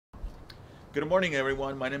Good morning,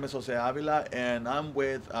 everyone. My name is Jose Avila, and I'm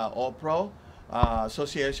with All-Pro,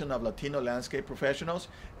 Association of Latino Landscape Professionals.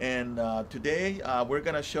 And today we're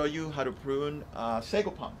going to show you how to prune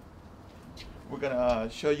sago palm. We're going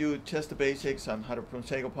to show you just the basics on how to prune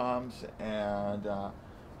sago palms and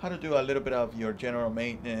how to do a little bit of your general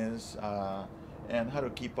maintenance and how to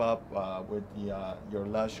keep up with your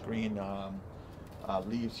lush green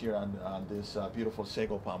leaves here on this beautiful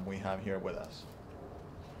sago palm we have here with us.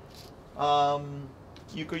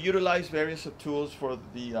 You could utilize various tools for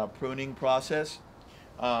the pruning process.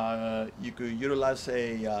 You could utilize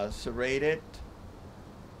a serrated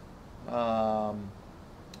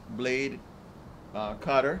blade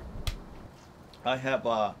cutter. I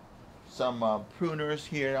have some pruners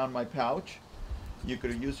here on my pouch. You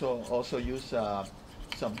could also use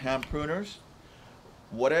some hand pruners.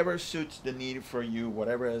 Whatever suits the need for you,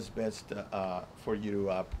 whatever is best for you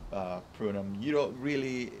to prune them.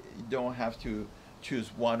 You don't have to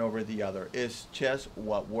choose one over the other. It's just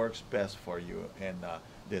what works best for you in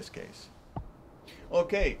this case.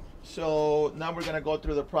 Okay, so now we're gonna go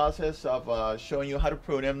through the process of showing you how to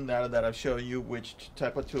prune them. Now that I've shown you which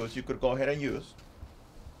type of tools you could go ahead and use.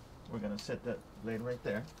 We're gonna set that blade right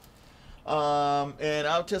there. And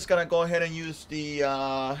I'm just gonna go ahead and use the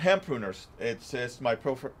hand pruners. It's just my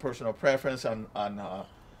personal preference on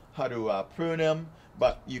how to prune them,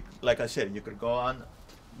 but you, like I said, you could go on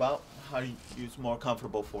about how it's more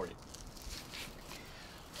comfortable for you.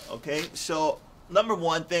 Okay, so number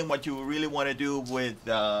one thing, what you really want to do with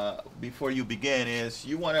before you begin is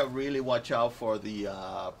you want to really watch out for the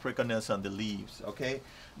prickliness on the leaves. Okay,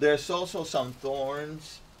 there's also some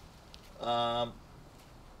thorns.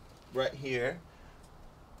 Right here,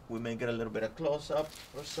 we may get a little bit of close-up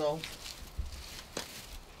or so.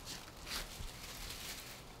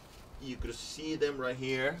 You could see them right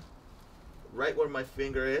here, right where my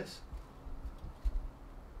finger is.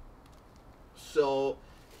 So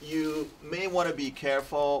you may want to be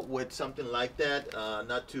careful with something like that,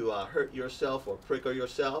 not to hurt yourself or prickle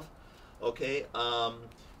yourself. Okay,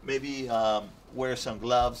 maybe wear some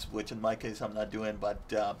gloves, which in my case I'm not doing, but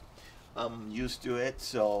I'm used to it,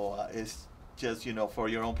 so it's just, you know, for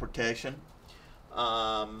your own protection.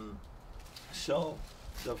 So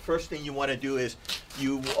the first thing you want to do is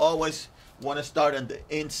you always want to start on the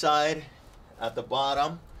inside at the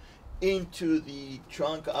bottom into the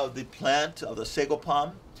trunk of the plant of the sago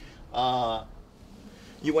palm.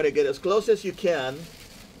 You want to get as close as you can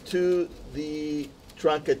to the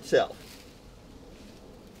trunk itself.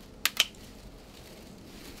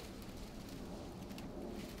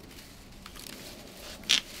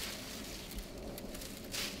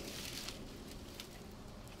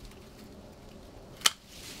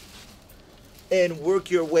 And work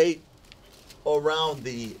your way around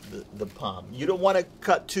the palm. You don't want to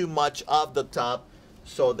cut too much off the top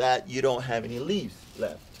so that you don't have any leaves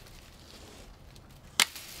left.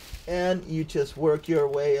 And you just work your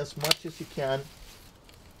way as much as you can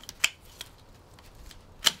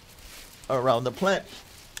around the plant.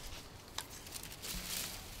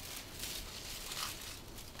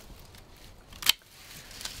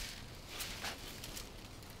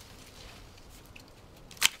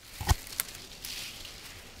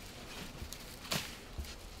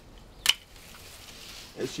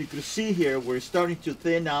 As you can see here, we're starting to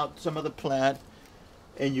thin out some of the plant,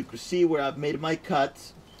 and you can see where I've made my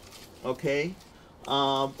cuts. Okay,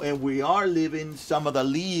 and we are leaving some of the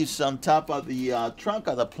leaves on top of the trunk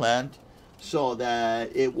of the plant so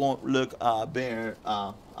that it won't look bare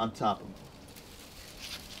on top of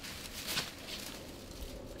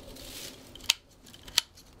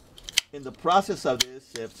it. In the process of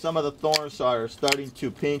this, if some of the thorns are starting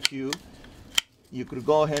to pinch you, you could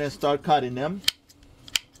go ahead and start cutting them.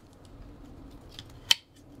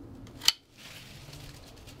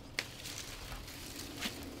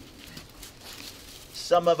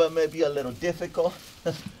 Some of them may be a little difficult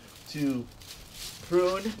to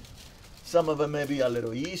prune. Some of them may be a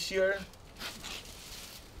little easier.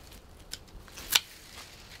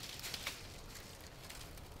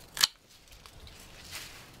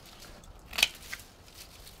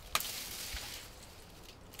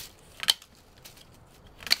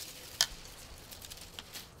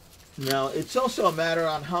 Now, it's also a matter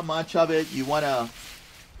on how much of it you wanna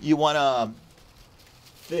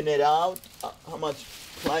thin it out, how much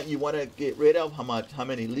plant you want to get rid of, how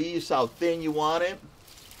many leaves, how thin you want it.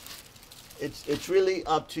 It's really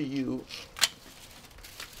up to you,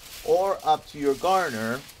 or up to your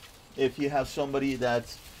gardener. If you have somebody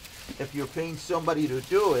if you're paying somebody to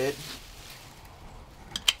do it,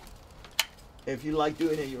 if you like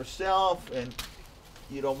doing it yourself and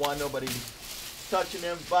you don't want nobody touching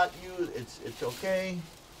them, but it's okay.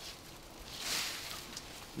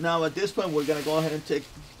 Now at this point, we're gonna go ahead and take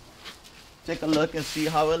a look and see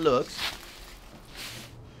how it looks.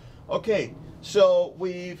 Okay, so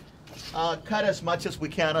we've cut as much as we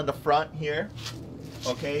can on the front here.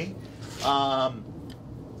 Okay,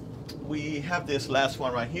 we have this last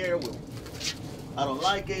one right here. I don't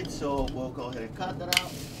like it, so we'll go ahead and cut that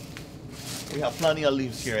out. We have plenty of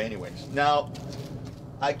leaves here anyways. Now,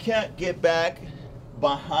 I can't get back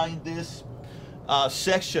behind this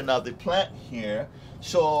section of the plant here,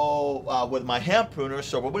 so with my hand pruner,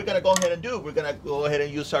 so what we're gonna go ahead and do, we're gonna go ahead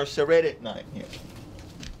and use our serrated knife here.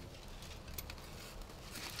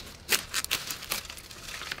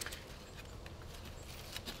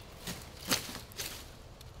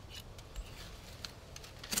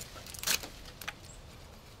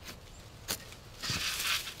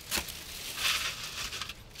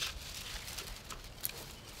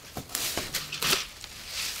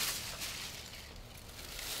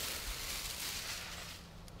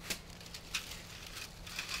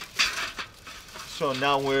 So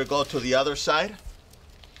now we'll go to the other side.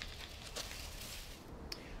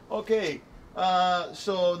 Okay,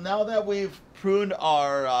 so now that we've pruned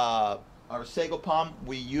our Sago Palm,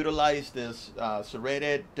 we utilize this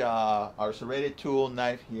serrated tool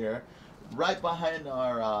knife here, right behind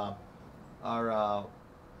our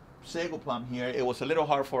Sago Palm here. It was a little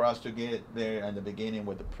hard for us to get there in the beginning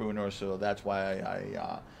with the pruner, so that's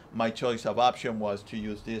why my choice of option was to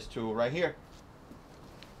use this tool right here.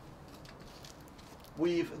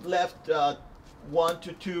 We've left 1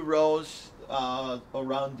 to 2 rows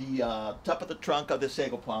around the top of the trunk of the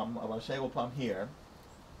Sago Palm, of our Sago Palm here.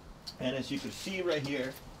 And as you can see right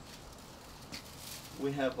here,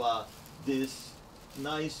 we have this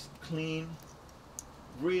nice, clean,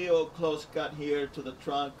 real close cut here to the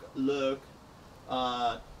trunk look,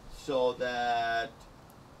 so that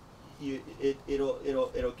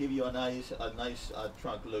it'll give you a nice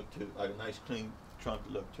trunk look to a nice clean trunk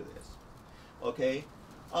look to this. Okay,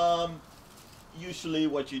 usually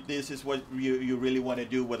this is what you really want to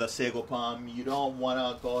do with a Sago Palm. You don't want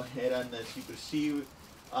to go ahead and, as you can see,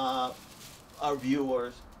 our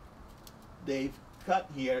viewers, they've cut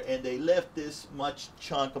here and they left this much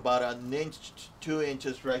chunk, about 1 inch, 2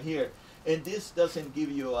 inches right here, and this doesn't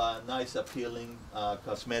give you a nice appealing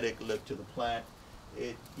cosmetic look to the plant.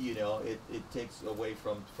 It takes away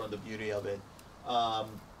from the beauty of it.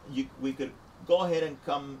 We could go ahead and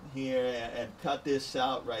come here and cut this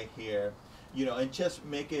out right here, and just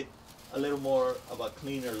make it a little more of a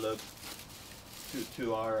cleaner look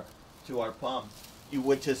to our palm,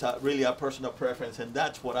 which is really a personal preference, and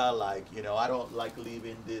that's what I like. I don't like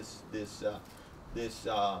leaving this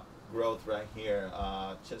growth right here,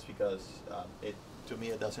 just because to me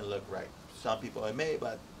it doesn't look right. Some people it may,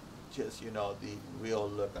 but just the real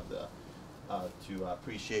look of to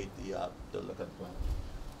appreciate the look of the plant.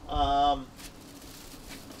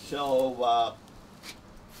 So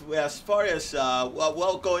as far as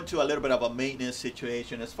we'll go into a little bit of a maintenance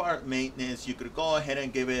situation. As far as maintenance, you could go ahead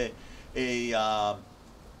and give it a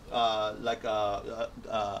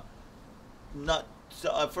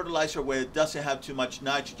fertilizer where it doesn't have too much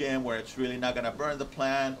nitrogen, where it's really not going to burn the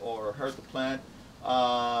plant or hurt the plant.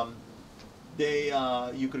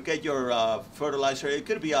 You could get your fertilizer. It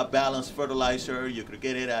could be a balanced fertilizer. You could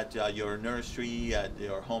get it at your nursery, at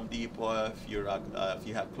your Home Depot, if you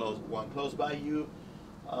have one close by you.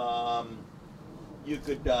 You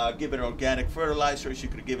could give it organic fertilizers. You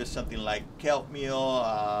could give it something like kelp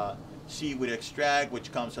meal, seaweed extract,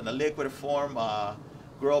 which comes in a liquid form.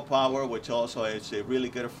 Grow Power, which also is a really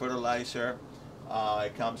good fertilizer.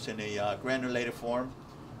 It comes in a granulated form.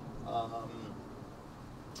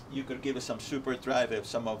 You could give it some Super Thrive. If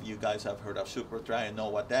some of you guys have heard of Super Thrive and know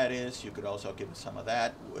what that is, you could also give it some of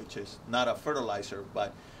that, which is not a fertilizer,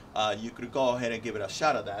 but you could go ahead and give it a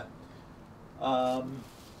shot of that.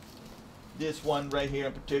 This one right here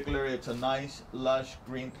in particular, it's a nice lush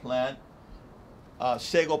green plant.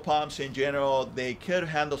 Sago Palms in general, they could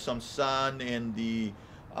handle some sun in the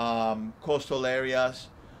coastal areas.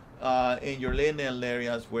 In your inland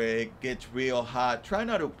areas where it gets real hot, try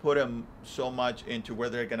not to put them so much into where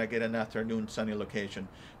they're going to get an afternoon sunny location.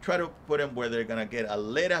 Try to put them where they're going to get a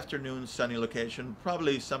late afternoon sunny location,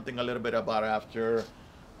 probably something a little bit about after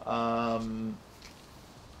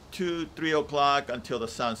 2, 3 o'clock until the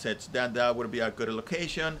sun sets. Then that would be a good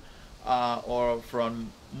location, or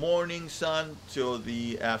from morning sun till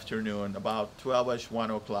the afternoon, about 12ish,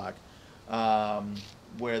 1 o'clock,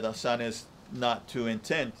 where the sun is not too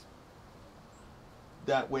intense.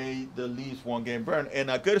 That way the leaves won't get burned. And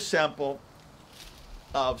a good sample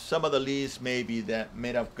of some of the leaves maybe that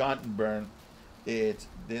may have gotten burned it's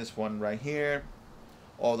this one right here.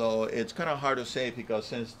 Although it's kind of hard to say because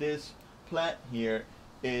since this plant here,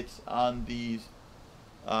 it's on the,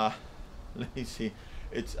 let me see,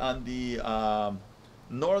 it's on the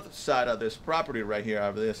north side of this property right here,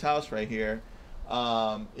 of this house right here.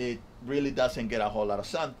 It really doesn't get a whole lot of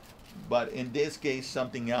sun. But in this case,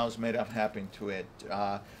 something else may have happened to it.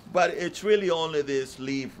 But it's really only this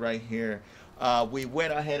leaf right here. We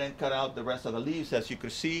went ahead and cut out the rest of the leaves, as you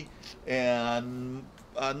could see, and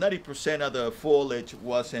 90% of the foliage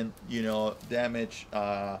wasn't, damaged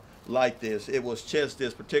like this. It was just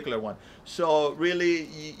this particular one. So really,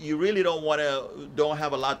 you really don't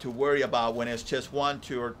have a lot to worry about when it's just 1,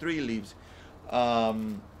 2, or 3 leaves.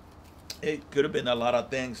 It could have been a lot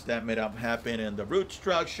of things that may have happened in the root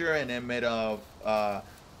structure, and it may have,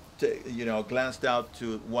 glanced out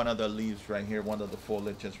to one of the leaves right here, one of the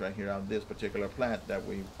foliages right here on this particular plant that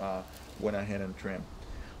we went ahead and trimmed.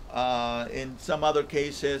 In some other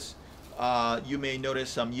cases, you may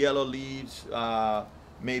notice some yellow leaves,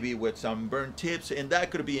 maybe with some burnt tips, and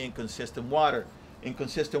that could be inconsistent water.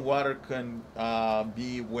 Inconsistent water can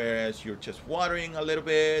be whereas you're just watering a little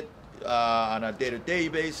bit on a day-to-day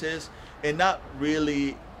basis and not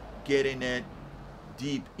really getting it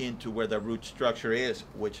deep into where the root structure is,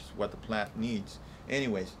 which is what the plant needs.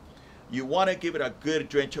 Anyways, you want to give it a good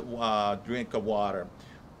drink of water.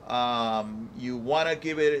 You want to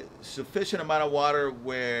give it sufficient amount of water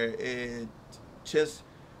where it just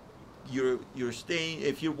you're staying.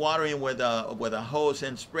 If you're watering with a hose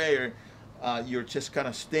and sprayer, you're just kind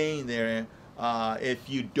of staying there. If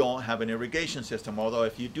you don't have an irrigation system, although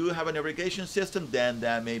if you do have an irrigation system, then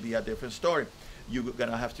that may be a different story. You're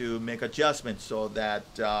gonna have to make adjustments so that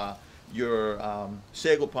your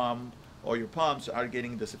sago palm or your palms are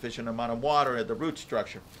getting the sufficient amount of water at the root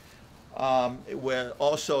structure. Where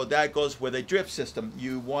also that goes with a drip system.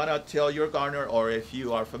 You want to tell your gardener, or if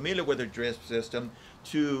you are familiar with a drip system,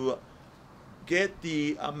 to get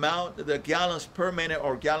the amount, the gallons per minute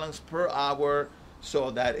or gallons per hour,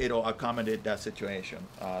 so that it'll accommodate that situation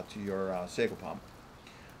to your sago palm.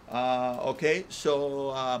 Okay,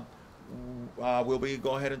 so we'll be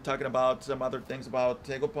go ahead and talking about some other things about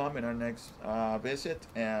sago palm in our next visit,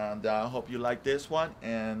 and I hope you like this one,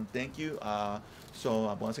 and thank you.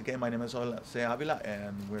 So once again, my name is Jose Avila,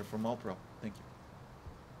 and we're from All Pro. Thank you.